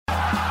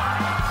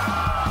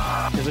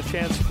There's a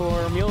chance for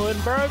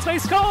Muhlenberg. They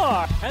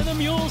score! And the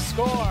Mules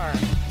score!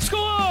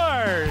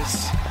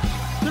 Scores!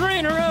 3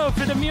 in a row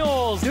for the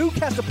Mules. Duke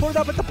has to put it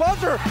up at the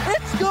buzzer.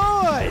 It's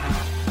good!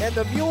 And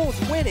the Mules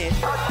win it.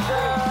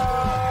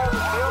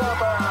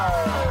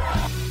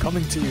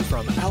 Coming to you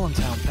from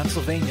Allentown,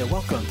 Pennsylvania,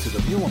 welcome to the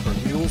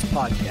Muhlenberg Mules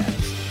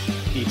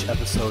podcast. Each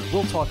episode,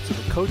 we'll talk to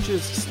the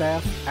coaches,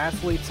 staff,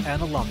 athletes,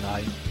 and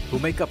alumni who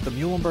make up the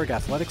Muhlenberg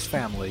Athletics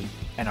family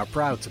and are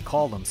proud to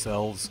call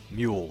themselves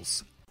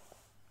Mules.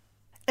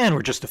 And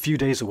we're just a few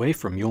days away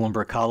from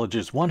Muhlenberg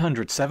College's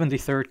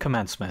 173rd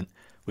commencement,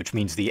 which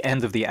means the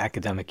end of the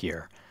academic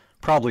year.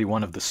 Probably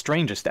one of the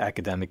strangest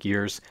academic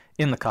years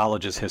in the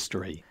college's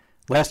history.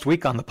 Last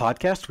week on the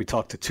podcast, we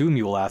talked to 2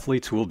 Mule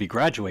athletes who will be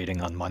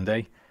graduating on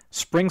Monday,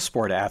 spring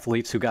sport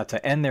athletes who got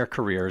to end their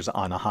careers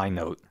on a high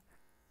note.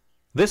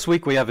 This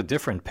week we have a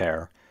different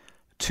pair,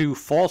 2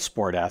 fall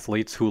sport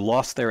athletes who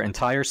lost their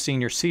entire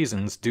senior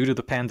seasons due to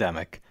the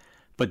pandemic,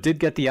 but did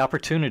get the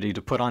opportunity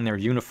to put on their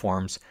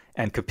uniforms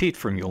and compete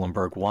for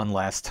Muhlenberg one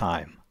last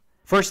time.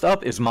 First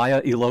up is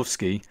Maya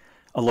Ilovsky,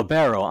 a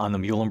libero on the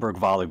Muhlenberg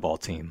volleyball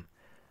team.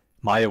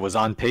 Maya was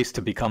on pace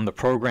to become the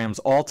program's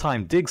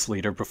all-time digs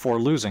leader before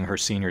losing her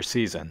senior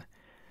season.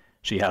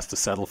 She has to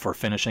settle for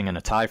finishing in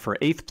a tie for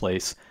 8th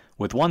place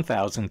with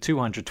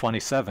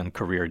 1,227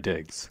 career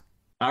digs.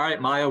 All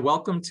right, Maya,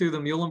 welcome to the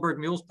Muhlenberg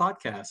Mules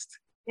podcast.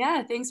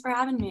 Yeah, thanks for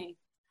having me.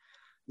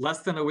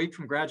 Less than a week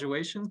from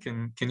graduation.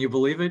 Can you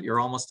believe it?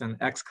 You're almost an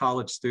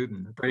ex-college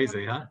student.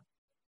 Crazy, huh?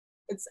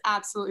 It's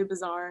absolutely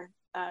bizarre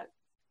that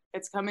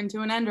it's coming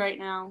to an end right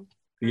now.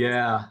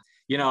 Yeah.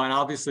 And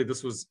obviously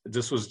this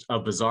was a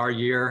bizarre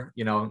year,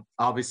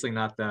 obviously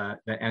not the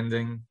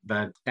ending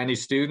that any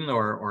student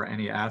or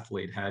any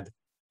athlete had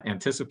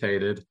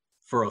anticipated.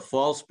 For a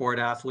fall sport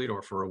athlete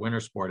or for a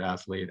winter sport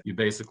athlete, you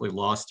basically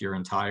lost your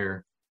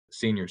entire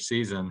senior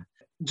season.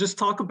 Just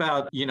talk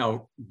about,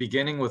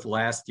 beginning with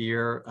last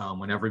year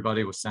when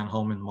everybody was sent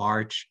home in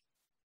March.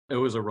 It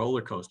was a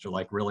roller coaster,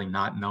 like really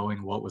not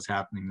knowing what was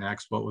happening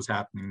next.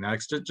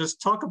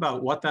 Just talk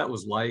about what that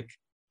was like,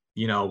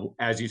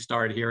 as you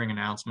started hearing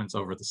announcements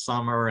over the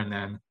summer and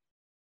then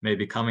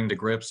maybe coming to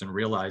grips and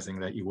realizing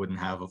that you wouldn't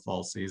have a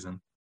fall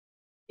season.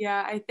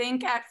 Yeah, I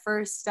think at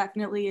first,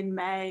 definitely in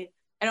May,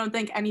 I don't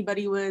think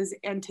anybody was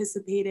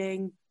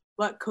anticipating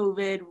what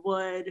COVID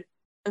would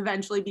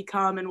eventually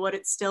become and what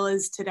it still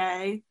is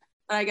today.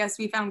 But I guess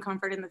we found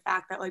comfort in the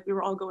fact that we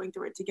were all going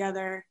through it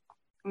together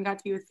and we got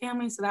to be with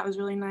family. So that was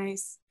really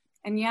nice.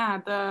 And yeah,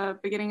 the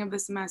beginning of the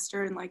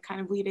semester and kind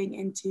of leading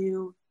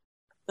into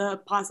the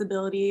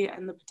possibility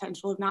and the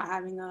potential of not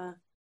having a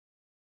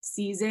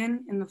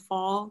season in the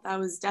fall, that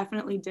was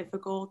definitely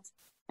difficult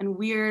and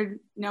weird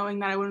knowing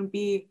that I wouldn't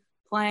be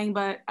playing,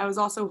 but I was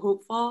also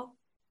hopeful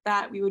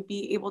that we would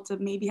be able to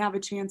maybe have a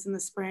chance in the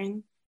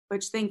spring,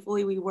 which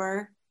thankfully we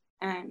were.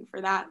 And for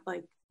that,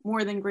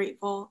 more than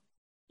grateful,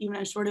 even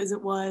as short as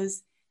it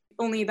was.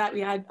 Only that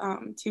we had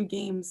 2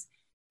 games.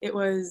 It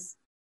was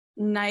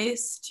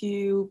nice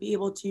to be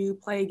able to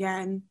play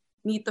again,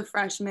 meet the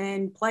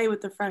freshmen, play with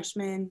the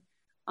freshmen,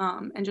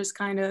 and just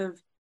kind of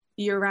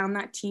be around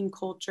that team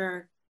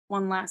culture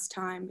one last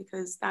time,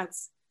 because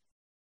that's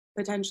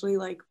potentially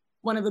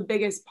one of the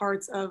biggest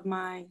parts of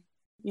my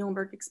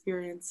Muhlenberg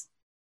experience.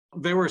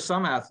 There were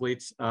some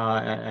athletes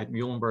at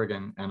Muhlenberg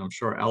and I'm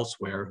sure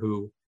elsewhere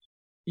who,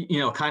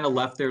 kind of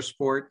left their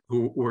sport,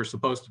 who were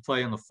supposed to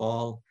play in the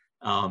fall.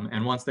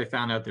 And once they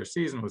found out their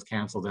season was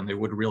canceled and they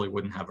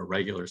wouldn't have a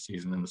regular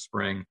season in the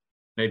spring,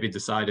 maybe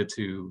decided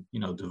to,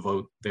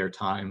 devote their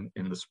time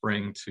in the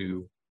spring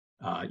to,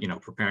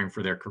 preparing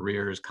for their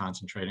careers,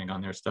 concentrating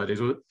on their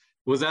studies.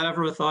 Was that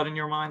ever a thought in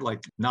your mind,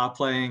 not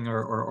playing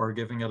or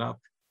giving it up?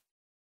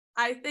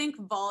 I think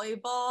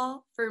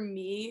volleyball for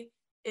me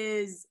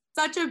is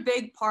such a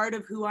big part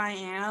of who I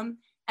am.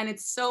 And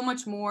it's so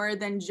much more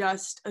than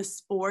just a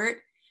sport.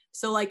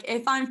 So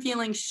if I'm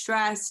feeling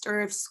stressed or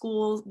if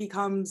school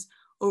becomes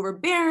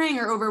overbearing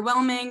or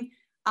overwhelming,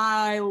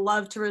 I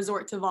love to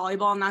resort to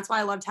volleyball. And that's why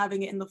I loved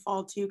having it in the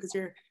fall too, because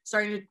you're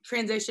starting to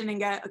transition and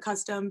get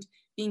accustomed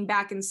being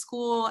back in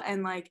school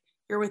and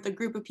you're with a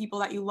group of people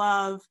that you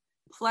love,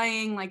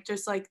 playing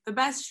just the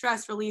best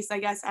stress release, I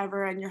guess,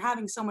 ever. And you're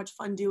having so much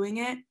fun doing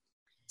it.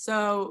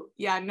 So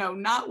yeah, no,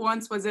 not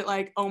once was it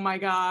oh my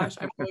gosh,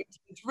 I'm going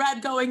to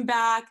dread going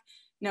back.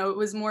 No, it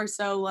was more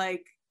so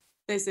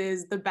this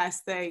is the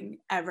best thing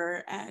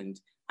ever. And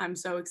I'm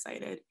so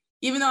excited.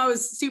 Even though I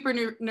was super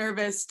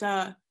nervous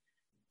to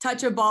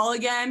touch a ball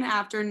again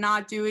after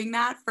not doing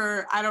that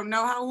for I don't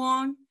know how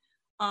long.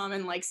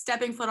 And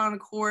stepping foot on a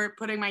court,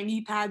 putting my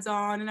knee pads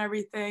on and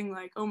everything,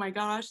 oh my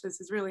gosh,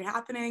 this is really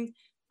happening.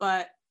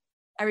 But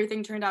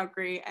everything turned out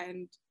great.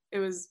 And it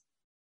was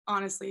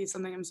honestly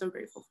something I'm so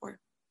grateful for.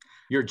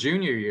 Your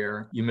junior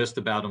year, you missed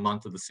about a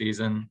month of the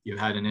season. You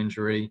had an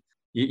injury.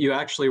 You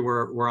actually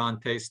were on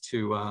pace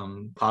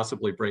to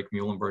possibly break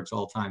Muhlenberg's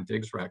all-time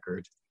digs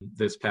record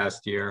this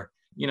past year.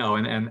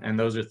 And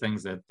those are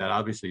things that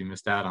obviously you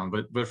missed out on.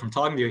 But from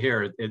talking to you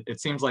here, it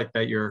seems like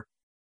that you're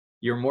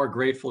more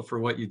grateful for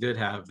what you did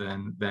have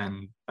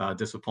than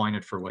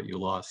disappointed for what you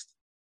lost.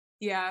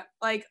 Yeah,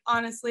 like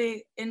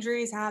honestly,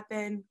 injuries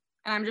happen.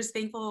 And I'm just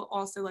thankful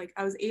also, like,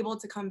 I was able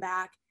to come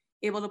back,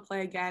 able to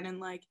play again. And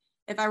like,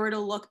 if I were to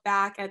look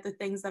back at the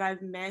things that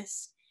I've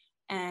missed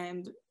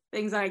and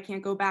things that I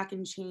can't go back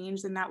and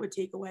change, then that would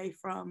take away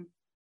from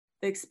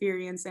the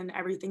experience and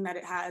everything that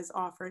it has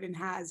offered and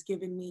has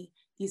given me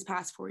these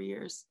past 4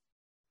 years.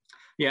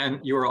 Yeah, and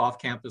you were off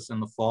campus in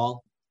the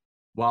fall.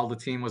 While the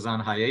team was on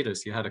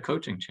hiatus, you had a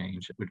coaching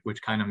change,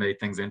 which kind of made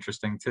things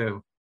interesting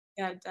too.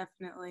 Yeah,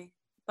 definitely.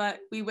 But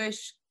we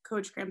wish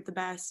Coach Gramp the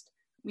best.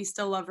 We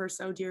still love her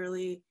so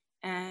dearly.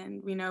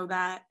 And we know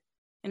that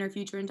in her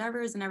future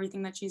endeavors and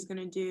everything that she's going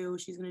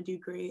to do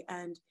great.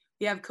 And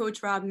we have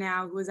Coach Rob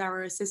now, who is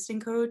our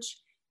assistant coach.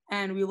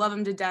 And we love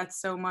him to death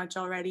so much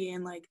already.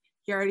 And like,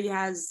 he already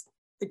has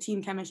the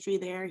team chemistry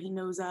there. He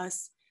knows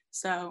us.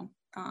 So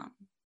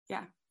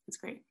yeah, it's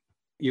great.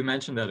 You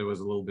mentioned that it was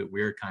a little bit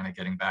weird kind of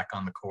getting back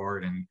on the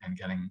court and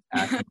getting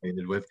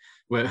acclimated with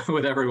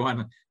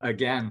everyone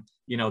again.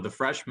 You know, the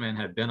freshmen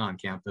had been on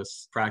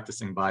campus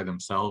practicing by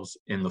themselves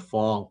in the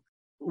fall.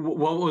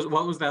 What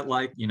was that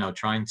like, you know,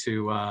 trying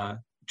to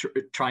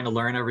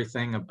learn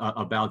everything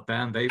about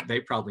them? They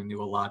probably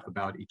knew a lot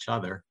about each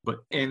other, but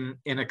in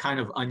a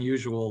kind of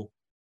unusual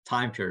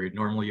time period.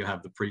 Normally you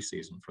have the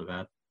preseason for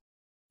that.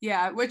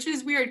 Yeah, which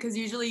is weird because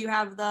usually you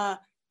have the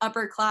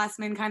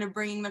upperclassmen kind of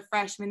bringing the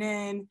freshmen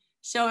in,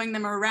 showing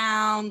them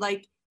around,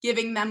 like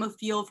giving them a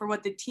feel for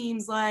what the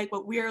team's like,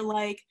 what we're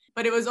like.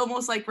 But it was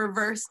almost like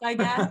reversed, I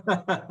guess,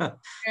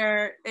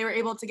 where they were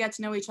able to get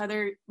to know each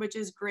other, which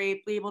is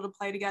great, be able to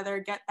play together,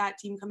 get that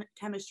team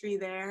chemistry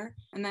there.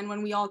 And then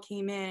when we all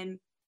came in,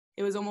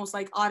 it was almost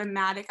like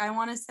automatic, I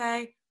want to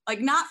say. Like,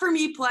 not for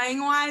me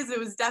playing wise, it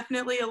was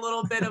definitely a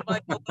little bit of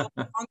like a little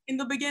funk in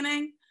the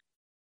beginning.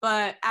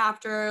 But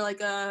after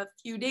like a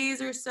few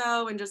days or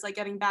so and just like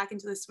getting back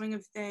into the swing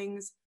of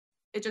things,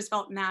 it just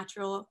felt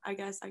natural, I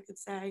guess I could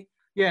say.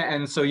 Yeah,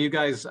 and so you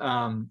guys,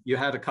 you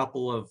had a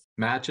couple of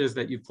matches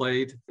that you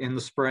played in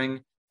the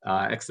spring,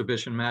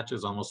 exhibition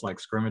matches, almost like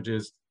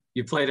scrimmages.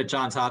 You played at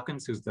Johns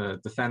Hopkins, who's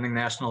the defending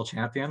national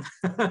champion,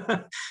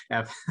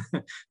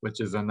 which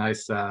is a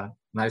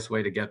nice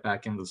way to get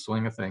back into the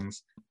swing of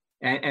things.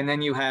 And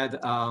then you had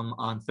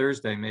on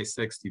Thursday, May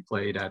 6th, you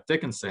played at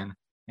Dickinson,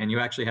 and you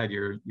actually had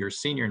your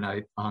senior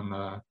night on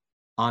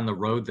the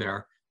road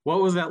there.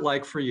 What was that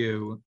like for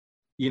you?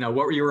 You know,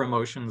 what were your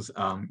emotions,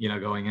 you know,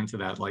 going into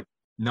that, like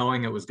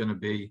knowing it was going to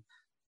be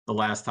the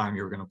last time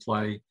you were going to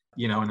play,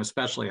 you know, and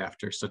especially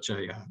after such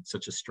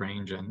a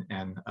strange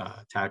and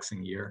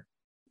taxing year?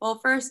 Well,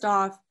 first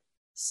off,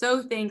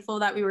 so thankful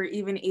that we were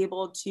even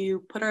able to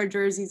put our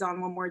jerseys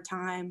on one more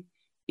time,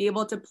 be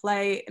able to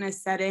play in a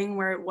setting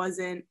where it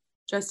wasn't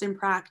just in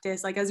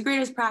practice. Like, as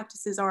great as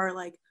practices are,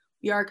 like,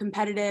 we are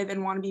competitive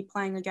and want to be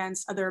playing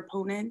against other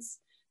opponents.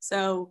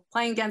 So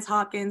playing against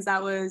Hopkins,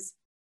 that was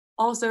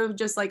also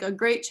just like a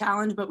great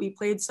challenge, but we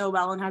played so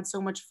well and had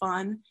so much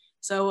fun.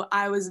 So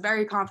I was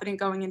very confident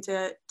going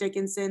into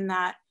Dickinson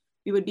that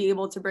we would be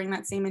able to bring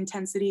that same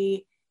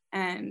intensity.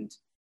 And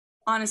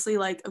honestly,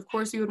 like, of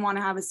course we would want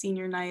to have a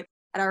senior night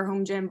at our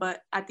home gym, but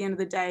at the end of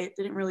the day, it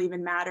didn't really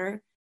even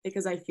matter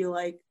because I feel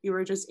like we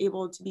were just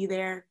able to be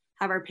there,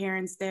 have our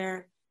parents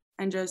there,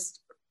 and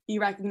just be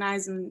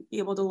recognized and be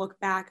able to look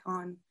back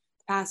on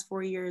the past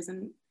 4 years.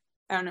 And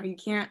I don't know, you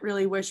can't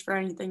really wish for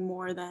anything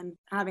more than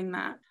having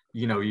that.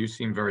 You know, you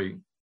seem very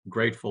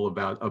grateful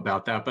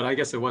about that, but I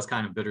guess it was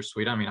kind of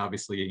bittersweet. I mean,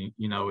 obviously,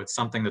 you know, it's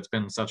something that's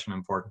been such an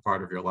important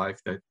part of your life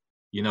that,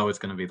 you know, it's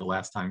going to be the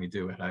last time you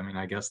do it. I mean,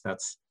 I guess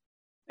that's,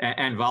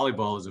 and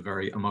volleyball is a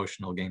very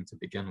emotional game to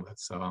begin with.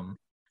 So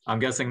I'm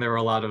guessing there were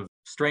a lot of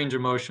strange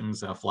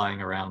emotions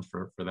flying around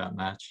for that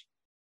match.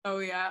 Oh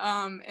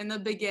yeah. In the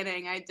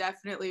beginning, I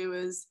definitely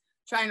was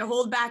trying to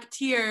hold back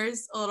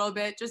tears a little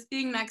bit, just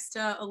being next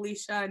to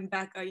Alicia and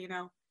Becca. You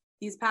know,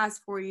 these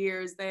past 4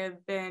 years, they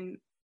have been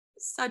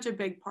such a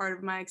big part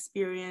of my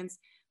experience.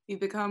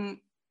 I'm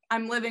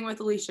living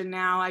with Alicia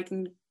now.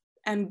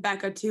 And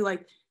Becca too,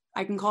 like,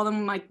 I can call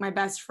them like my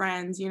best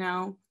friends, you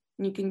know,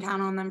 and you can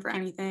count on them for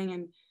anything.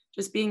 And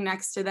just being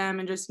next to them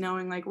and just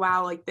knowing like,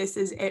 wow, like this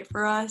is it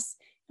for us.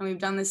 And we've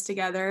done this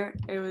together.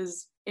 It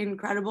was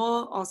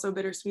incredible, also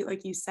bittersweet,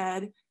 like you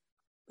said.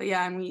 But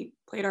yeah, and we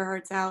played our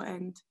hearts out,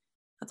 and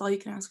that's all you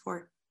can ask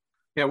for.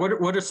 Yeah,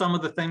 what are some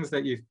of the things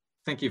that you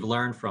think you've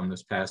learned from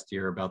this past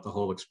year about the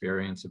whole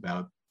experience,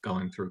 about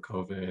going through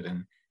COVID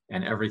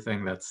and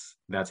everything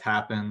that's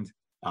happened,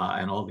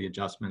 and all the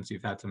adjustments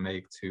you've had to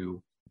make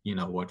to, you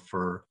know, what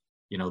for,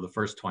 you know, the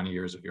first 20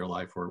 years of your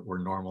life were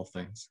normal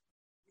things?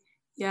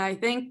 Yeah, I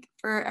think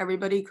for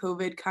everybody,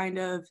 COVID kind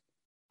of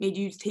made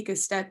you take a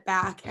step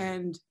back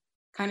and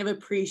kind of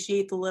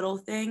appreciate the little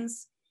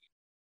things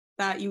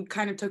that you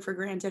kind of took for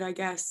granted, I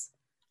guess,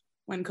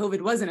 when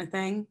COVID wasn't a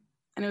thing.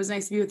 And it was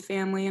nice to be with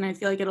family. And I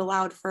feel like it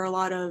allowed for a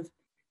lot of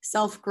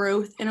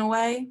self-growth in a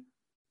way.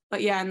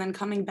 But yeah, and then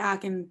coming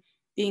back and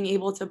being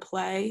able to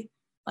play,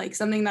 like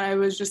something that I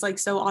was just like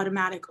so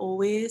automatic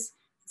always.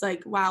 It's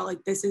like, wow,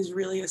 like this is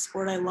really a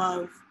sport I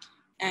love.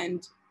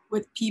 And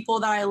with people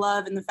that I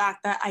love, and the fact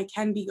that I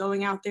can be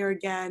going out there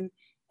again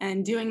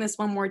and doing this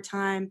one more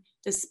time,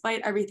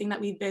 despite everything that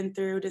we've been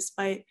through,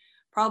 despite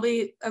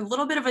probably a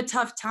little bit of a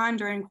tough time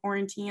during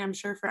quarantine, I'm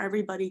sure for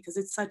everybody, because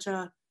it's such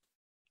a,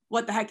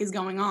 what the heck is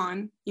going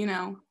on, you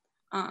know?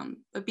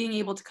 But being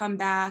able to come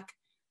back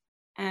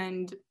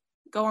and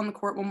go on the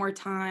court one more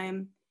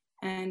time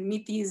and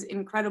meet these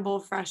incredible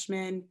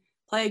freshmen,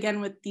 play again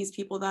with these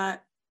people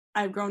that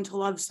I've grown to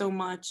love so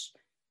much.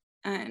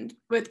 And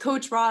with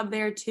Coach Rob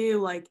there too,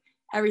 like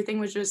everything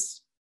was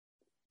just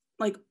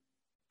like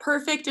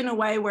perfect in a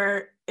way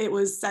where it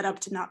was set up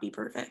to not be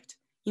perfect,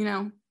 you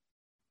know?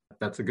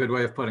 That's a good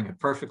way of putting it.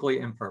 Perfectly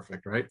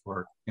imperfect, right?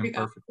 Or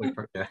imperfectly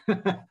perfect.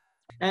 Yeah.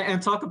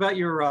 And talk about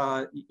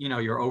your,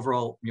 your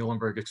overall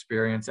Muhlenberg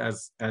experience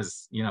as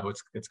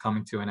it's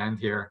coming to an end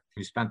here.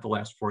 You spent the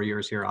last 4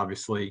 years here.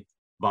 Obviously,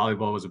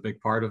 volleyball was a big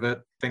part of it.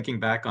 Thinking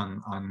back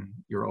on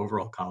your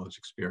overall college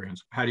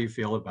experience, how do you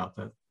feel about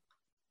that?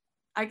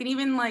 I can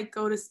even like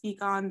go to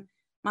speak on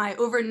my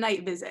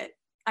overnight visit.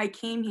 I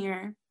came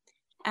here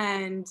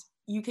and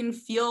you can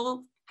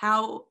feel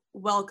how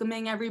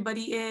welcoming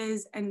everybody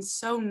is and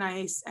so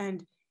nice.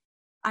 And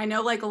I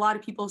know like a lot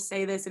of people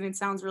say this and it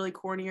sounds really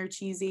corny or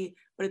cheesy,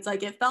 but it's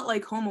like it felt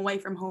like home away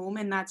from home,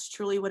 and that's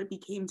truly what it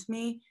became to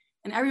me.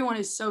 And everyone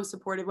is so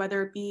supportive,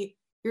 whether it be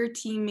your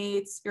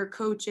teammates, your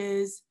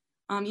coaches,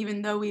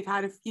 even though we've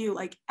had a few,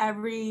 like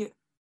every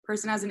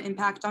person has an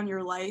impact on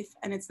your life.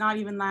 And it's not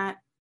even that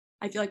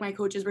I feel like my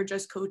coaches were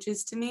just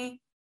coaches to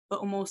me, but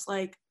almost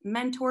like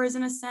mentors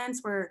in a sense,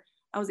 where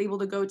I was able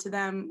to go to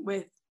them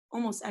with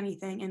almost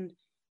anything. And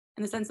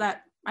in the sense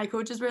that my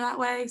coaches were that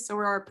way, so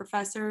were our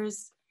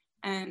professors.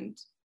 And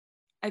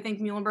I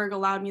think Muhlenberg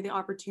allowed me the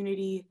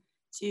opportunity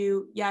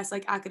to, yes,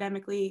 like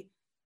academically,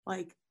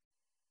 like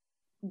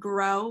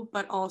grow,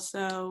 but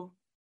also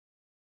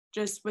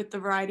just with the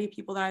variety of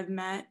people that I've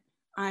met,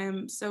 I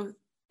am so,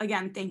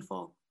 again,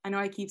 thankful. I know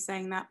I keep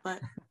saying that,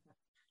 but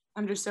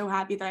I'm just so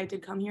happy that I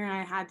did come here and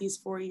I had these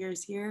 4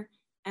 years here.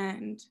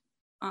 And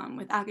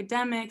with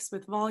academics,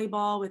 with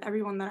volleyball, with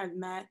everyone that I've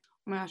met,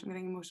 oh my gosh, I'm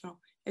getting emotional.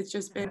 It's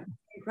just been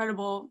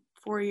incredible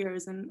 4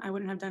 years, and I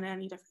wouldn't have done it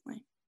any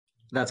differently.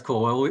 That's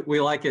cool. Well, we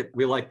like it.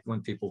 We like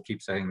when people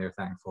keep saying they're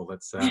thankful.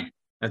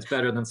 That's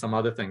better than some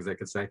other things they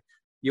could say.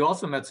 You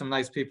also met some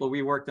nice people.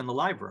 We worked in the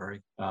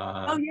library.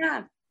 Oh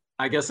yeah.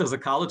 I guess as a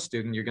college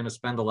student, you're going to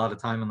spend a lot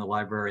of time in the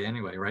library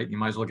anyway, right? You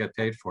might as well get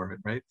paid for it,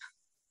 right?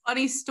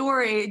 Funny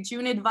story,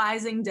 June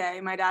advising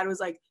day, my dad was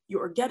like,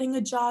 "You're getting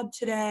a job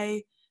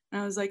today."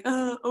 And I was like,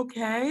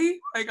 okay.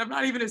 Like, I'm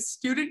not even a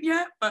student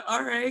yet, but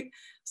all right.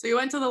 So we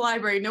went to the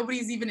library.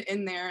 Nobody's even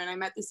in there. And I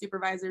met the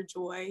supervisor,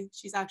 Joy.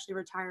 She's actually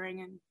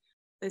retiring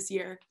this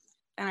year.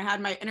 And I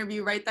had my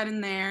interview right then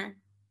and there.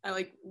 I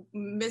like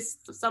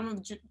missed some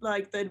of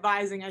like the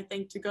advising, I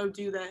think, to go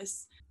do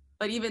this.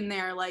 But even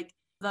there, like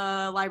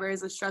the library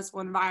is a stressful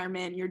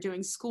environment. You're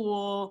doing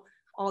school,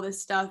 all this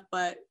stuff,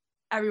 but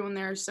everyone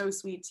there is so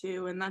sweet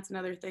too. And that's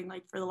another thing,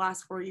 like for the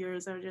last 4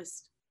 years, I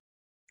just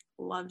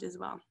loved as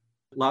well.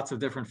 Lots of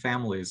different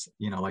families,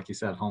 like you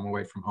said, home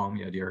away from home.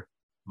 You had your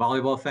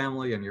volleyball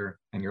family and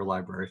your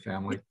library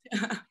family.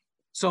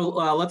 So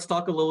let's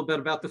talk a little bit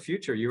about the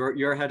future.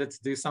 You're headed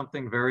to do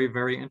something very,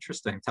 very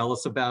interesting. Tell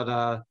us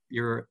about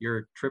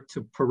your trip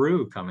to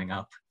Peru coming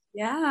up.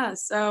 Yeah,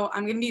 so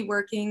I'm going to be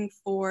working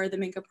for the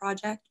Minka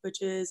Project,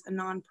 which is a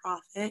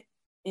nonprofit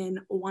in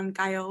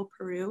Huancayo,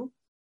 Peru.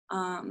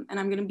 And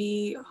I'm going to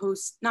be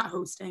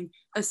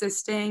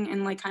assisting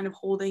and like kind of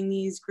holding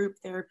these group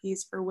therapies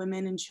for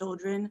women and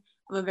children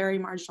of a very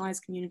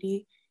marginalized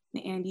community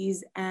in the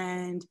Andes.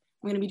 And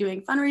I'm going to be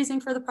doing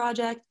fundraising for the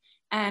project.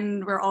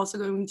 And we're also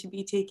going to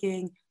be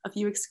taking a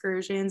few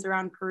excursions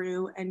around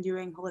Peru and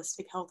doing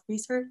holistic health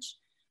research,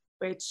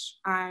 which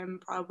I'm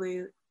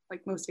probably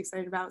like most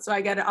excited about. So I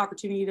get an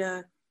opportunity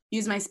to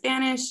use my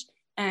Spanish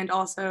and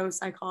also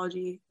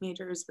psychology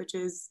majors, which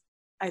is,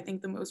 I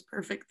think, the most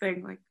perfect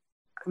thing. Like,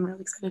 I'm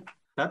really excited.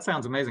 That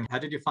sounds amazing. How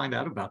did you find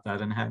out about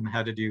that, and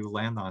how did you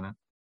land on it?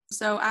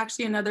 So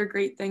actually, another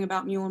great thing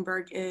about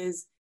Muhlenberg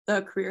is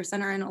the Career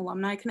Center and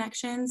alumni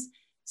connections.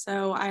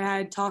 So I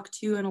had talked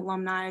to an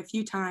alumni a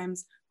few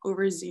times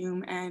over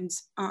Zoom and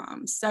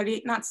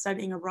not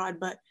studying abroad,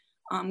 but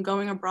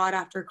going abroad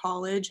after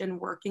college and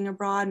working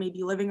abroad,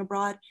 maybe living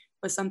abroad,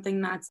 was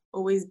something that's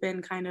always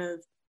been kind of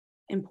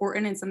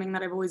important and something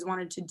that I've always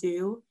wanted to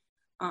do.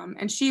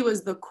 And she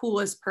was the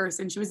coolest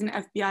person. She was an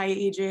FBI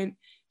agent.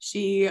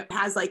 She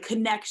has like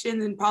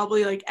connections in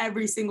probably like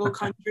every single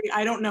country.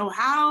 I don't know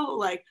how,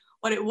 like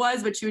what it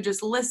was, but she would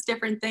just list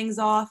different things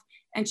off.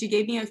 And she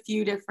gave me a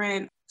few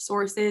different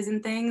sources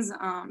and things.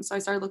 So I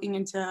started looking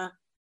into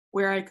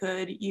where I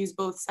could use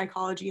both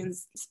psychology and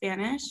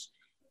Spanish,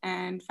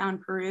 and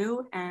found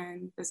Peru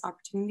and this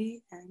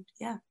opportunity. And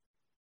yeah.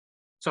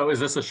 So is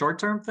this a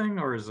short-term thing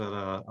or is it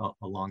a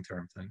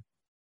long-term thing?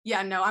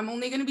 Yeah, no, I'm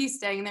only going to be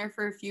staying there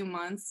for a few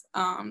months.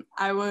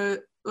 I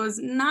was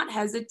not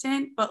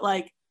hesitant, but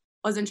like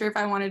wasn't sure if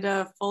I wanted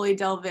to fully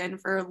delve in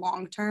for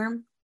long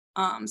term.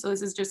 So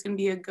this is just going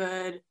to be a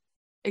good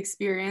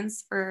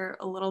experience for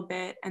a little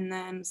bit and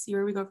then see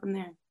where we go from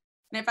there.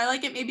 And if I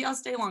like it, maybe I'll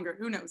stay longer.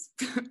 Who knows?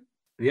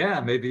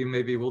 Yeah, maybe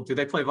we'll. Do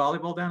they play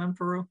volleyball down in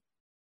Peru?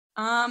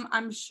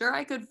 I'm sure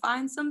I could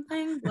find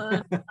something,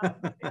 but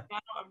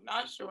I'm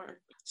not sure.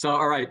 So,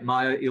 all right,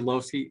 Maya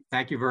Ilowski,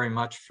 thank you very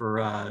much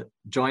for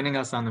joining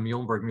us on the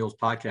Muhlenberg Mules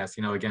podcast.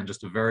 Again,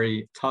 just a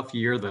very tough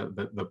year,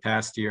 the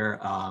past year.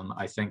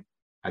 I think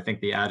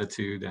the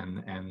attitude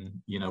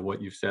and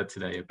what you've said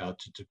today about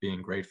just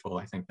being grateful,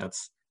 I think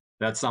that's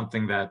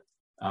something that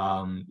a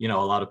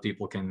lot of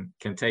people can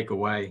take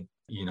away.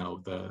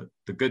 The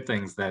good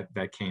things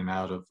that came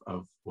out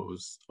of what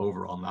was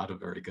overall not a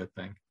very good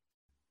thing.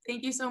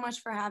 Thank you so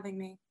much for having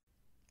me.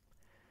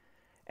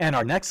 And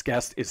our next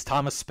guest is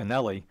Thomas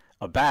Spinelli,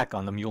 a back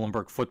on the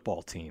Muhlenberg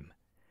football team.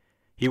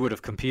 He would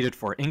have competed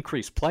for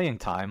increased playing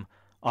time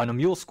on a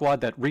Mule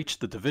squad that reached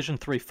the Division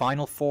III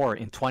Final Four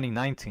in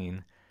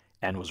 2019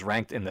 and was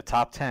ranked in the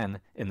top 10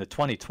 in the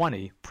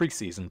 2020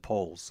 preseason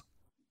polls.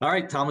 All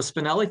right, Thomas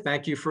Spinelli,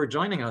 thank you for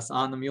joining us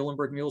on the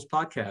Muhlenberg Mules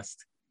podcast.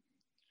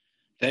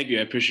 Thank you.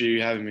 I appreciate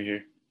you having me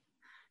here.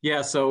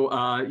 Yeah,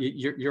 so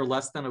you're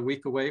less than a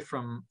week away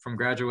from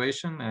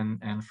graduation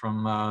and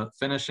from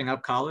finishing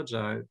up college.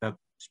 That's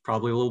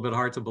probably a little bit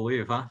hard to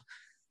believe, huh?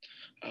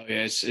 Oh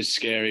yeah, it's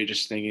scary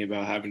just thinking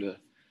about having to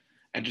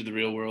enter the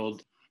real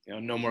world.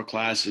 No more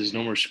classes,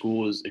 no more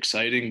school is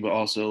exciting, but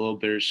also a little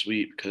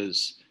bittersweet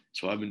because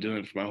it's what I've been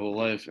doing for my whole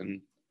life, and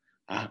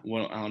I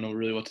don't know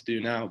really what to do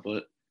now,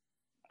 but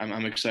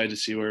I'm excited to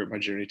see where my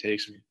journey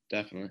takes me.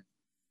 Definitely.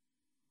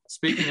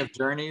 Speaking of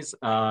journeys,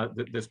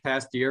 this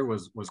past year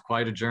was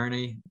quite a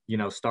journey.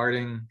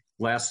 Starting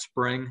last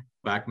spring,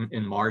 back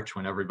in March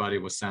when everybody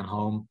was sent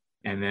home,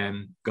 and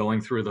then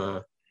going through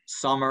the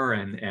summer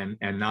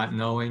and not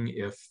knowing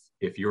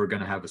if you were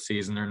going to have a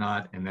season or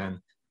not, and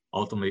then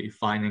ultimately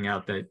finding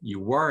out that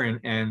you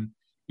weren't. And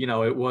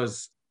it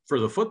was, for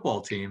the football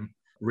team,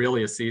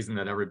 really a season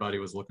that everybody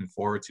was looking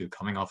forward to,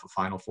 coming off a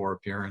Final Four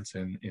appearance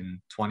in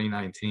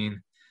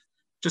 2019.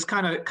 Just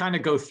kind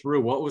of go through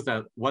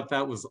what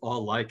that was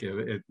all like.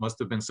 It must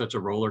have been such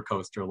a roller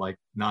coaster, like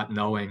not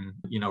knowing,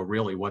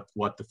 really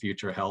what the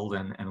future held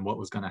and what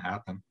was going to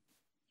happen.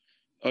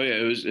 Oh yeah,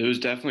 it was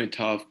definitely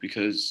tough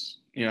because,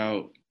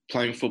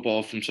 playing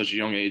football from such a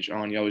young age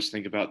on, you always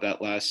think about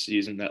that last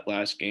season, that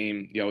last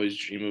game. You always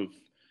dream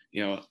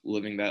of,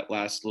 living that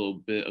last little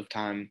bit of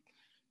time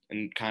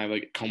and kind of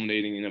like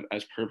culminating in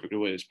as perfect a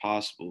way as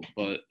possible.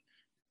 But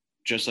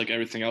just like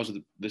everything else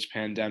with this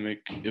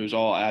pandemic, it was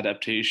all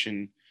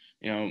adaptation.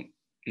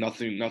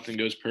 Nothing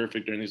goes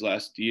perfect during these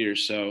last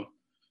years. So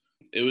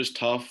it was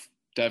tough,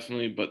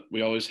 definitely, but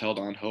we always held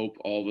on hope.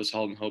 All of us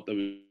held on hope that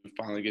we would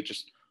finally get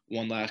just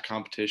one last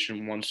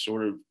competition, one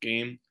sort of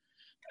game.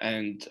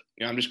 And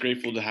I'm just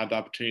grateful to have the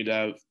opportunity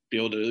to be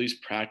able to at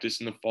least practice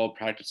in the fall,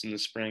 practice in the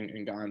spring,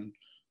 and gotten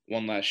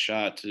one last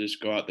shot to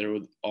just go out there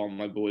with all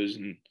my boys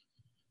and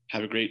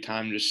have a great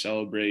time, just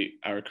celebrate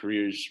our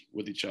careers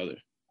with each other.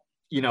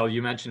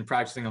 You mentioned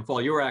practicing in the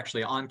fall. You were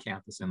actually on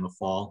campus in the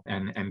fall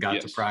and got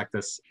Yes. to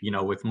practice,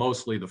 with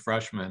mostly the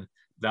freshmen.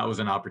 That was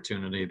an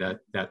opportunity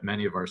that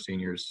many of our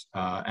seniors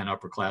and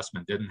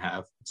upperclassmen didn't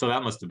have. So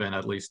that must have been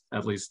at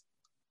least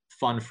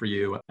fun for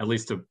you, at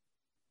least to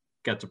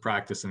get to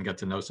practice and get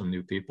to know some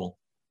new people.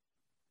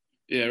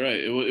 Yeah,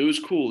 right. It was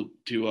cool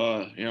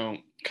to,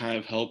 kind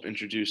of help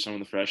introduce some of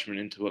the freshmen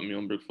into what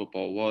Muhlenberg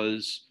football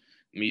was,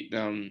 meet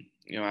them.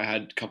 I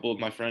had a couple of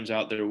my friends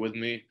out there with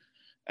me,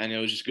 and it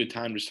was just a good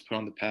time just to put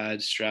on the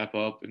pads, strap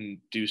up, and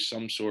do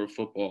some sort of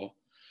football.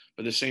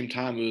 But at the same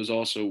time, it was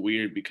also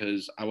weird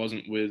because I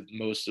wasn't with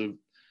most of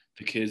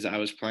the kids I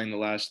was playing the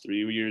last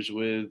 3 years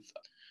with.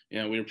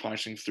 We were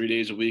practicing 3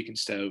 days a week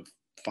instead of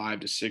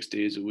 5 to 6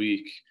 days a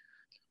week.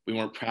 We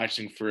weren't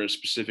practicing for a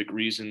specific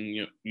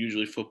reason.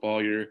 Usually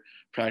football, you're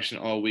practicing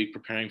all week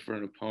preparing for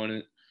an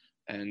opponent.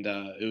 And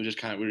it was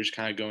just we were just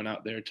kind of going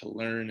out there to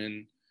learn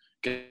and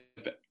get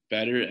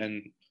better.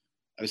 And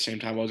at the same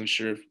time, I wasn't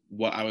sure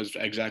what I was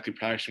exactly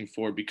practicing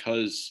for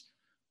because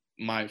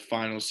my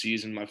final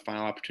season, my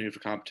final opportunity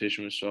for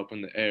competition was so up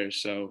in the air.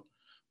 So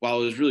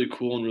while it was really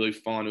cool and really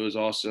fun, it was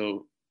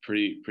also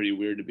pretty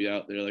weird to be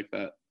out there like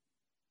that.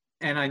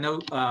 And I know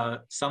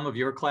some of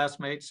your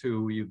classmates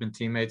who you've been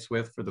teammates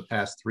with for the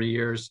past 3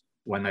 years,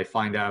 when they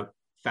found out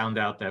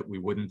that we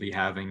wouldn't be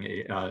having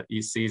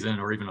a season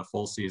or even a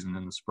full season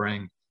in the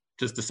spring,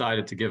 just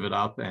decided to give it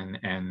up and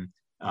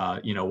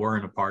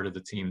weren't a part of the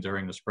team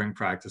during the spring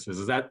practices.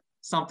 Is that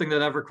something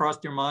that ever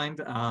crossed your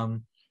mind?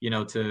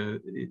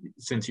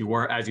 Since you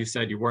were, as you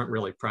said, you weren't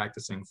really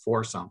practicing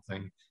for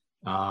something,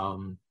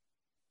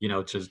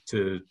 just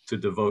to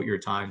devote your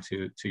time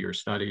to your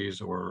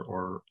studies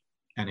or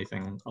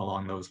anything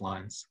along those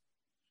lines.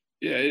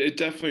 Yeah, it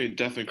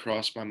definitely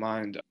crossed my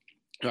mind.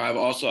 I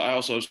also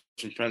have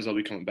some friends that'll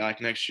be coming back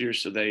next year,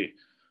 so they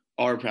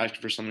are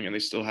practicing for something and they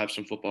still have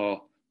some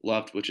football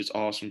left, which is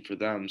awesome for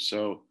them.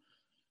 So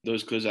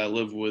those kids I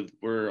live with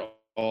were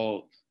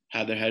all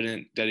had their head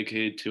in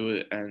dedicated to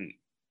it, and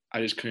I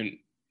just couldn't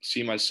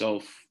see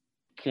myself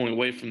pulling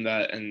away from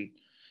that and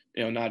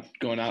not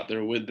going out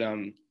there with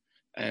them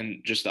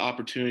and just the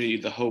opportunity,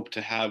 the hope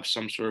to have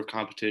some sort of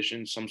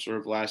competition, some sort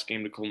of last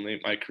game to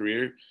culminate my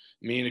career.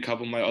 Me and a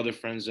couple of my other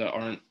friends that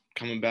aren't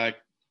coming back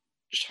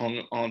just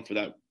hung on for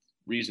that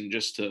reason,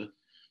 just to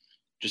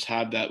just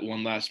have that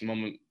one last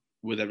moment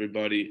with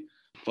everybody.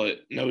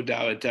 But no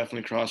doubt it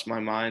definitely crossed my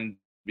mind,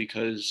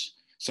 because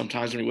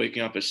sometimes when you're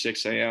waking up at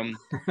 6 a.m.,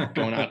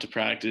 going out to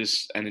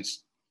practice, and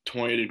it's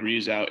 20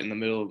 degrees out in the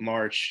middle of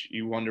March,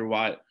 you wonder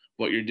what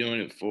you're doing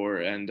it for.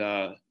 And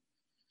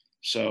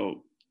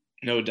so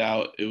no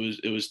doubt it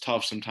was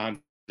tough sometimes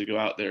to go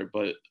out there.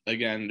 But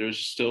again, there's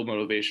still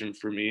motivation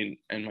for me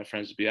and my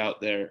friends to be out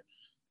there.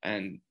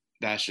 And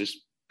that's just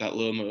that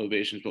little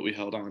motivation is what we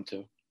held on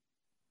to.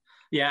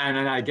 Yeah,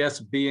 and I guess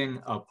being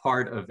a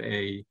part of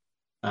a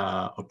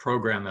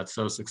program that's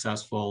so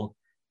successful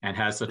and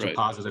has such a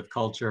positive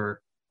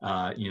culture,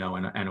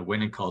 and a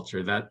winning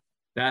culture, that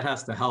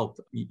has to help.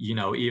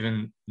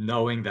 Even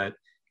knowing that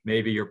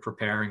maybe you're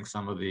preparing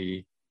some of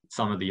the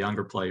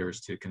younger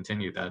players to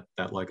continue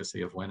that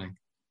legacy of winning.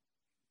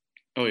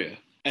 Oh yeah,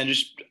 and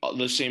just at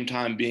the same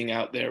time being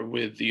out there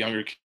with the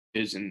younger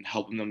kids and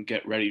helping them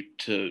get ready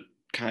to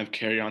kind of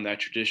carry on that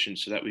tradition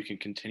so that we can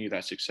continue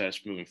that success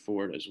moving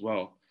forward as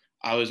well.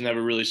 I was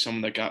never really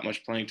someone that got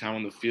much playing time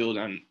on the field,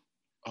 and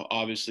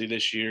obviously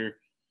this year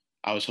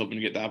I was hoping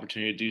to get the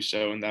opportunity to do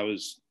so, and that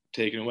was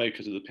taken away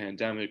because of the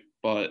pandemic.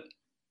 But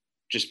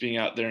just being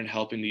out there and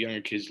helping the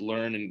younger kids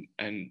learn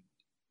and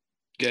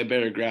get a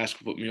better grasp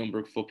of what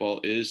Muhlenberg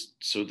football is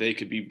so they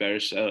could be better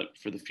set up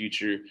for the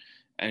future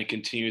and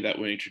continue that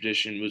winning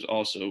tradition was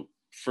also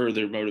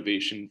further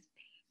motivation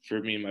for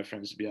me and my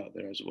friends to be out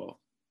there as well.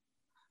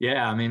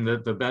 Yeah, I mean,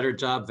 the better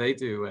job they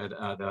do at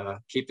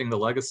keeping the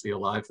legacy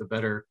alive, the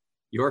better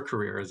your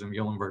career as a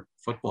Muhlenberg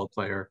football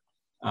player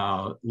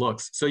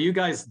looks. So you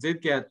guys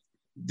didn't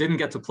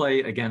get to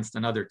play against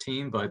another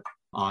team, but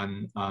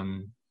on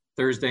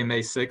Thursday,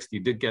 May 6th,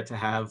 you did get to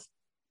have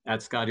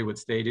at Scottywood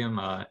Stadium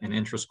an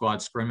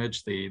intra-squad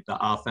scrimmage, the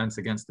offense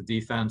against the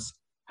defense.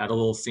 Had a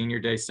little senior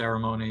day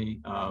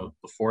ceremony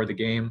before the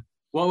game.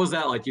 What was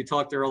that like? You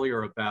talked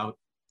earlier about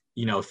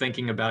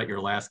thinking about your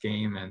last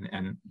game,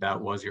 and that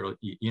was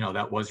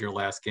your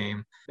last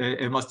game.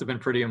 It must have been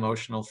pretty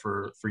emotional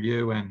for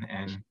you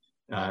and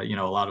a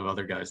lot of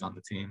other guys on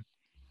the team.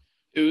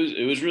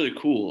 It was really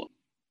cool.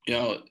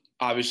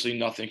 Obviously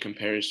nothing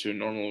compares to a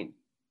normal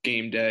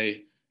game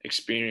day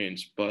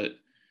experience, but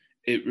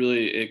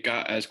it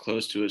got as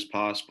close to as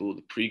possible.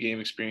 The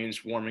pregame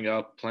experience, warming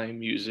up, playing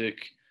music,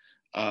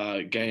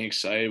 getting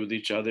excited with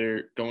each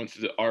other, going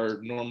through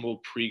our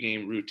normal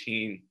pregame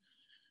routine,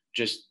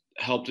 just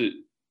helped it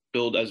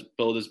build as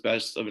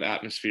best of an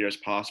atmosphere as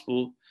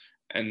possible.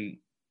 And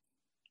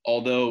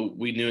although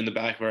we knew in the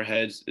back of our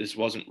heads this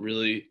wasn't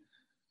really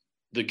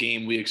the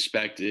game we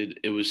expected,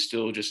 it was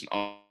still just an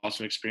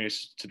awesome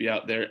experience to be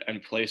out there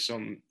and play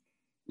some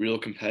real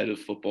competitive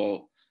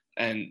football.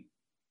 And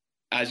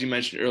as you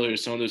mentioned earlier,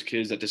 some of those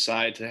kids that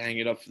decided to hang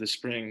it up for the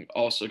spring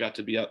also got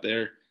to be out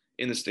there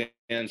in the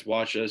stands,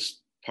 watch us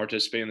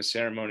participate in the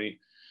ceremony.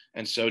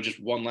 And so just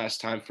one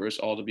last time for us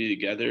all to be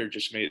together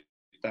just made it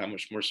that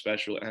much more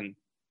special. And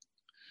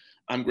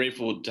I'm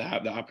grateful to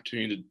have the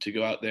opportunity to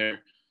go out there,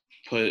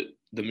 put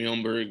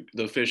the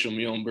official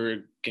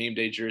Muhlenberg game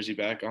day jersey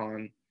back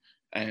on,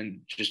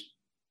 and just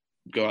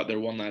go out there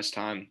one last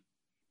time.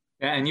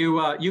 And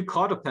you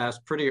caught a pass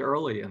pretty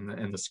early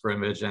in the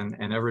scrimmage,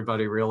 and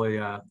everybody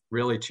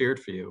really cheered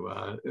for you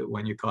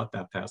when you caught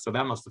that pass. So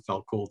that must have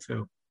felt cool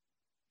too.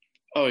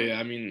 Oh yeah,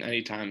 I mean,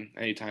 anytime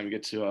you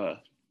get to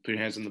put your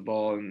hands on the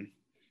ball and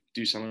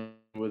do something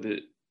with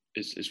it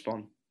is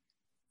fun.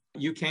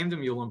 You came to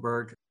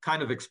Muhlenberg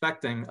kind of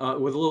expecting,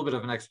 with a little bit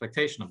of an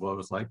expectation of what it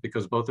was like,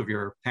 because both of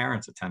your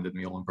parents attended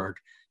Muhlenberg.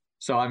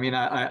 So I mean,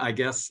 I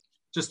guess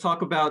just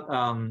talk about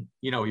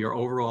your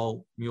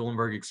overall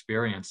Muhlenberg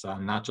experience,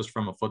 not just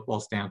from a football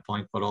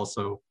standpoint, but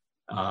also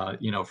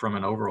from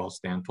an overall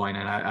standpoint.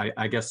 And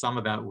I guess some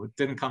of that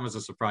didn't come as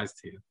a surprise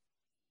to you.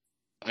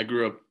 I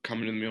grew up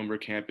coming to the Muhlenberg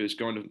campus,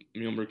 going to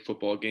Muhlenberg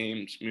football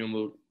games,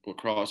 Muhlenberg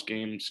lacrosse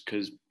games,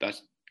 because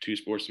that's two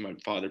sports that my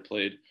father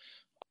played.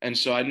 And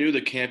so I knew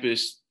the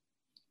campus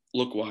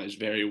look-wise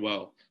very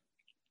well.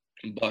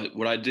 But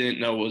what I didn't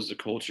know was the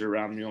culture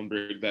around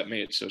Muhlenberg that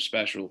made it so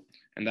special.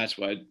 And that's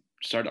what I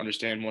started to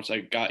understand once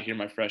I got here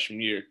my freshman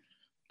year.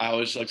 I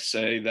always like to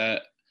say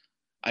that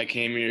I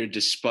came here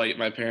despite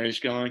my parents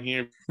going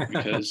here,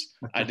 because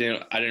I kind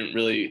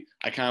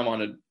of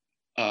want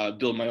to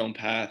build my own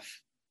path,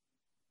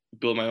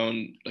 build my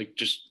own,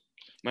 just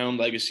my own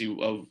legacy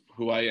of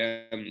who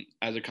I am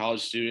as a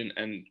college student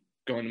and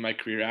going to my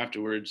career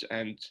afterwards.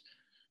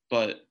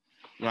 But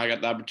when I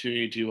got the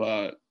opportunity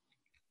to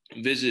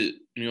visit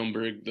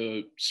Muhlenberg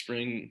the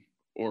spring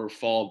or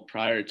fall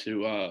prior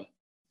to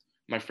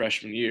my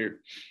freshman year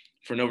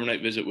for an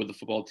overnight visit with the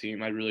football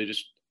team, I really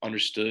just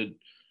understood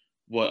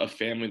what a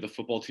family the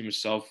football team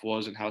itself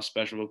was and how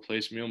special of a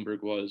place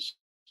Muhlenberg was.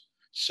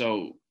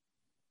 So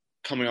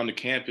coming onto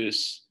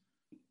campus,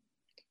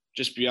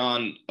 just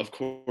beyond, of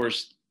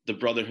course, the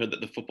brotherhood that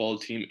the football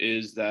team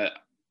is, that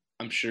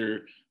I'm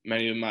sure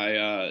many of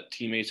my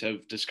teammates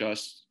have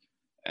discussed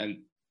and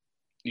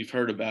you've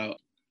heard about,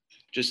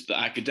 just the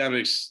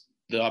academics,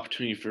 the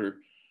opportunity for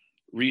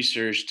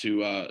research,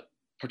 to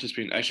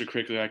participate in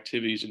extracurricular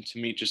activities, and to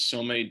meet just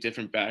so many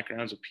different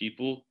backgrounds of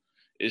people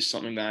is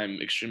something that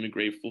I'm extremely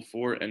grateful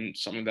for, and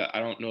something that I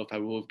don't know if I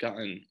will have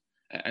gotten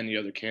at any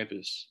other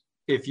campus.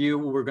 If you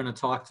were going to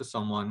talk to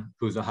someone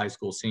who's a high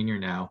school senior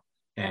now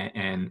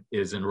and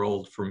is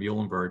enrolled for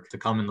Muhlenberg to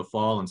come in the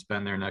fall and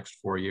spend their next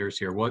 4 years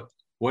here,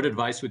 what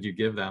advice would you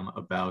give them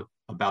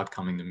about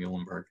coming to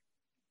Muhlenberg?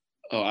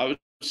 Oh, I would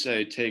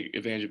say take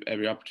advantage of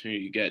every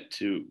opportunity you get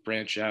to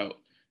branch out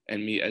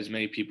and meet as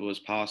many people as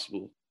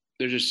possible.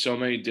 There's just so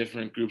many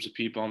different groups of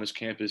people on this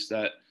campus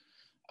that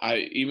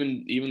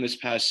even this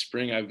past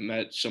spring, I've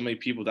met so many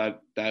people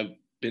that I've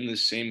been in the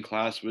same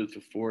class with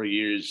for 4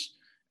 years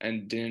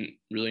and didn't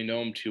really know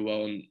them too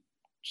well, and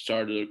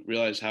started to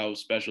realize how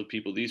special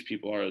these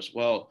people are as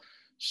well.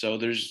 So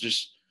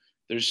there's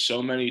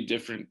so many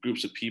different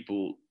groups of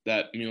people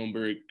that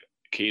Muhlenberg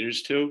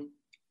caters to,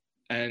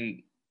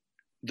 and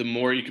the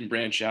more you can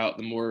branch out,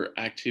 the more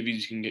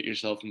activities you can get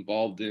yourself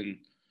involved in,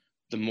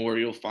 the more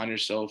you'll find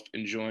yourself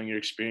enjoying your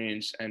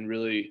experience and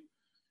really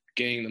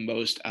getting the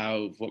most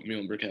out of what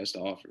Muhlenberg has to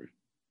offer.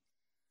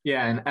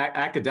 Yeah, and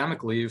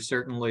academically, you've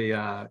certainly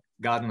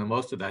gotten the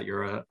most of that.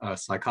 You're a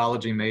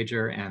psychology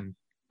major and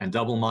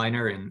double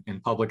minor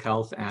in public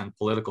health and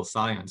political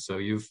science. So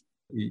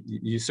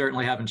you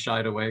certainly haven't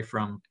shied away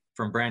from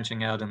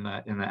branching out in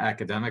the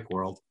academic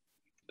world.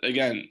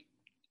 Again,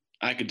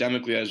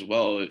 academically as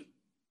well,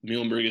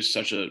 Muhlenberg is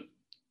such a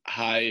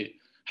highly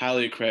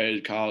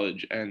accredited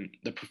college, and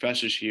the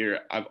professors here,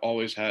 I've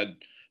always had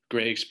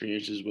great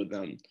experiences with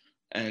them,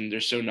 and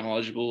they're so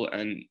knowledgeable,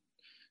 and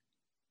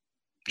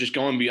just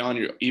going beyond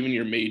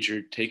your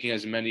major, taking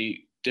as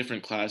many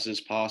different classes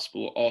as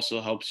possible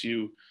also helps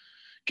you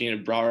gain a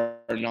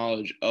broader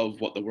knowledge of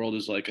what the world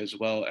is like as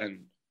well.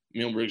 And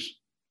Muhlenberg's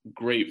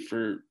great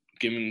for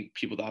giving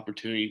people the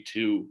opportunity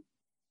to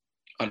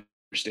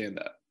understand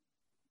that.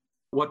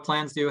 What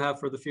plans do you have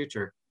for the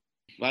future?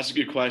 Well, that's a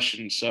good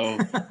question. So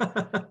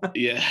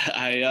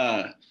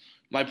yeah,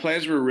 my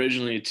plans were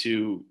originally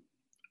to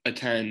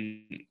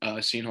attend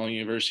Seton Hall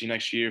University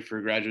next year for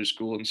graduate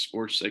school in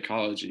sports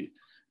psychology.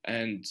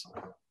 And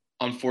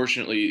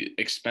unfortunately,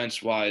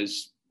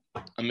 expense-wise,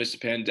 amidst the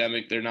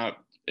pandemic,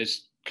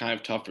 it's kind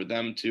of tough for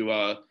them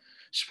to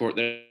support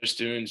their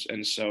students.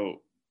 And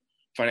so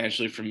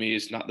financially for me,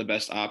 it's not the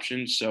best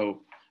option.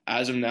 So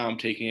as of now, I'm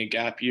taking a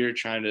gap year,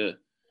 trying to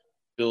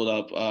build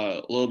up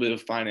a little bit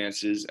of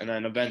finances, and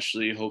then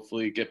eventually,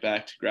 hopefully, get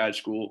back to grad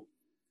school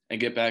and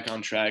get back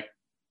on track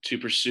to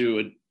pursue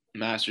a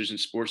master's in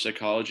sports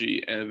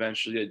psychology and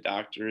eventually a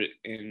doctorate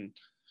in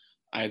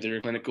either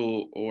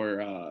clinical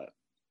or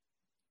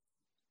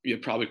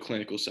probably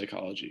clinical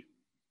psychology.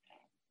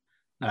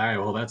 All right.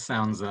 Well, that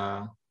sounds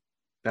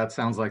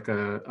like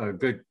a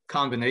good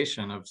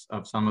combination of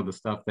some of the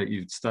stuff that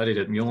you studied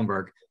at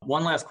Muhlenberg.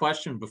 One last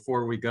question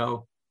before we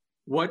go.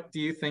 What do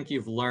you think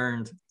you've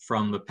learned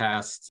from the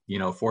past,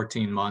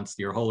 14 months,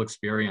 your whole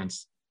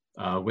experience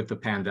with the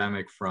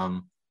pandemic,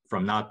 from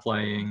not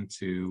playing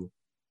to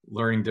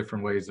learning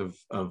different ways of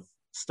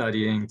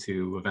studying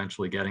to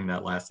eventually getting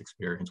that last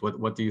experience?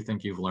 What do you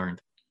think you've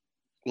learned?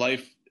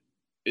 Life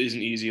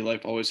isn't easy.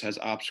 Life always has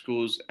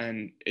obstacles,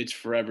 and it's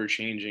forever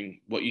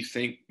changing. What you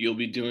think you'll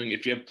be doing,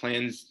 if you have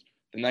plans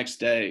the next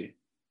day,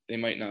 they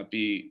might not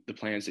be the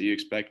plans that you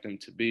expect them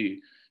to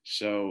be.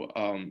 So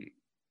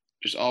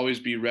just always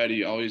be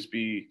ready, always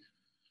be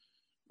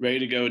ready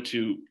to go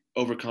to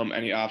overcome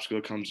any obstacle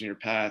that comes in your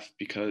path,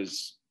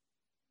 because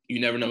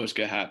you never know what's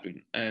going to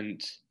happen.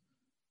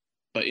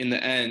 But in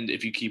the end,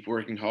 if you keep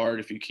working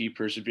hard, if you keep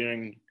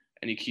persevering,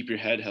 and you keep your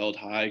head held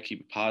high,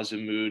 keep a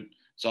positive mood,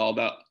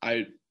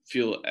 I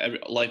feel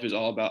life is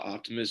all about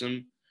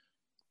optimism.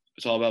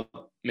 It's all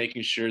about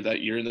making sure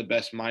that you're in the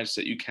best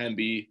mindset you can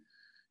be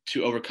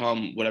to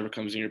overcome whatever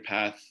comes in your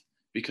path,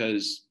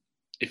 because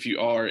if you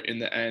are, in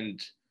the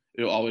end,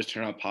 it'll always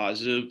turn out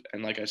positive.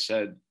 And like I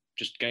said,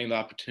 just getting the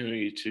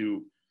opportunity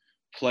to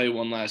play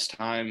one last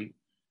time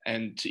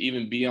and to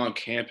even be on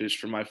campus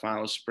for my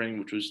final spring,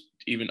 which was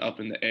even up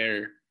in the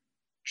air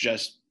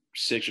just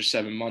 6 or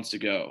 7 months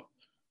ago,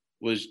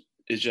 is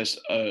just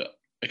a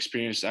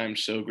experience I'm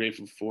so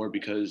grateful for,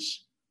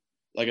 because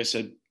like I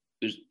said,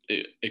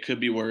 it could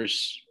be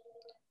worse.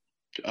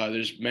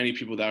 There's many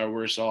people that are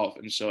worse off.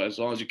 And so as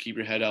long as you keep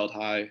your head held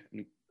high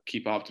and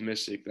keep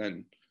optimistic,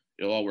 then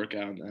it'll all work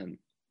out in the end.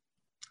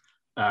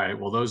 All right.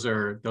 Well, those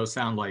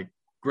sound like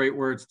great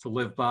words to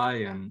live by.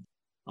 And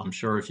I'm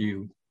sure if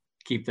you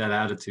keep that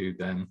attitude,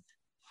 then,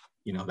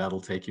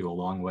 that'll take you a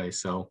long way.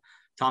 So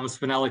Thomas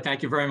Spinelli,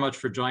 thank you very much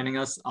for joining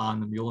us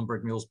on the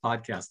Muhlenberg Mules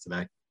podcast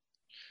today.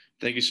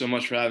 Thank you so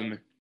much for having me.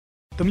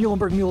 The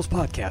Muhlenberg Mules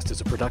podcast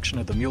is a production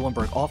of the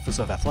Muhlenberg Office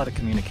of Athletic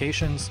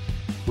Communications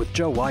with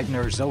Joe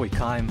Widener, Zoe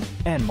Keim,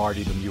 and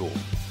Marty the Mule.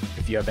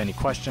 If you have any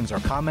questions or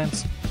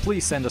comments,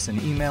 please send us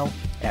an email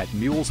at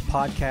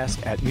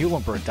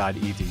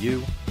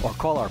mulespodcast@muhlenberg.edu or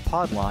call our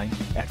pod line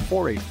at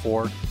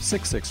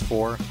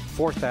 484-664-4600.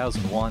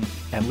 4001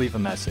 and leave a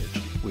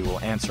message. We will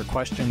answer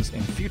questions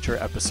in future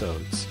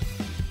episodes.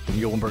 The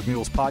Muhlenberg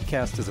Mules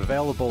podcast is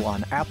available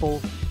on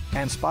Apple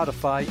and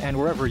Spotify and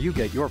wherever you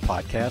get your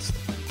podcast.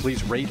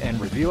 Please rate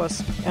and review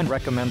us and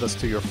recommend us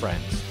to your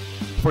friends.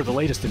 For the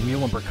latest in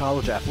Muhlenberg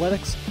College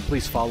athletics,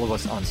 please follow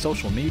us on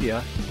social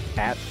media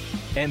at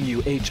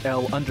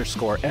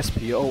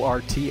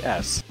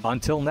MUHL_SPORTS.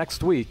 Until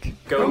next week,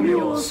 Go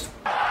Mules!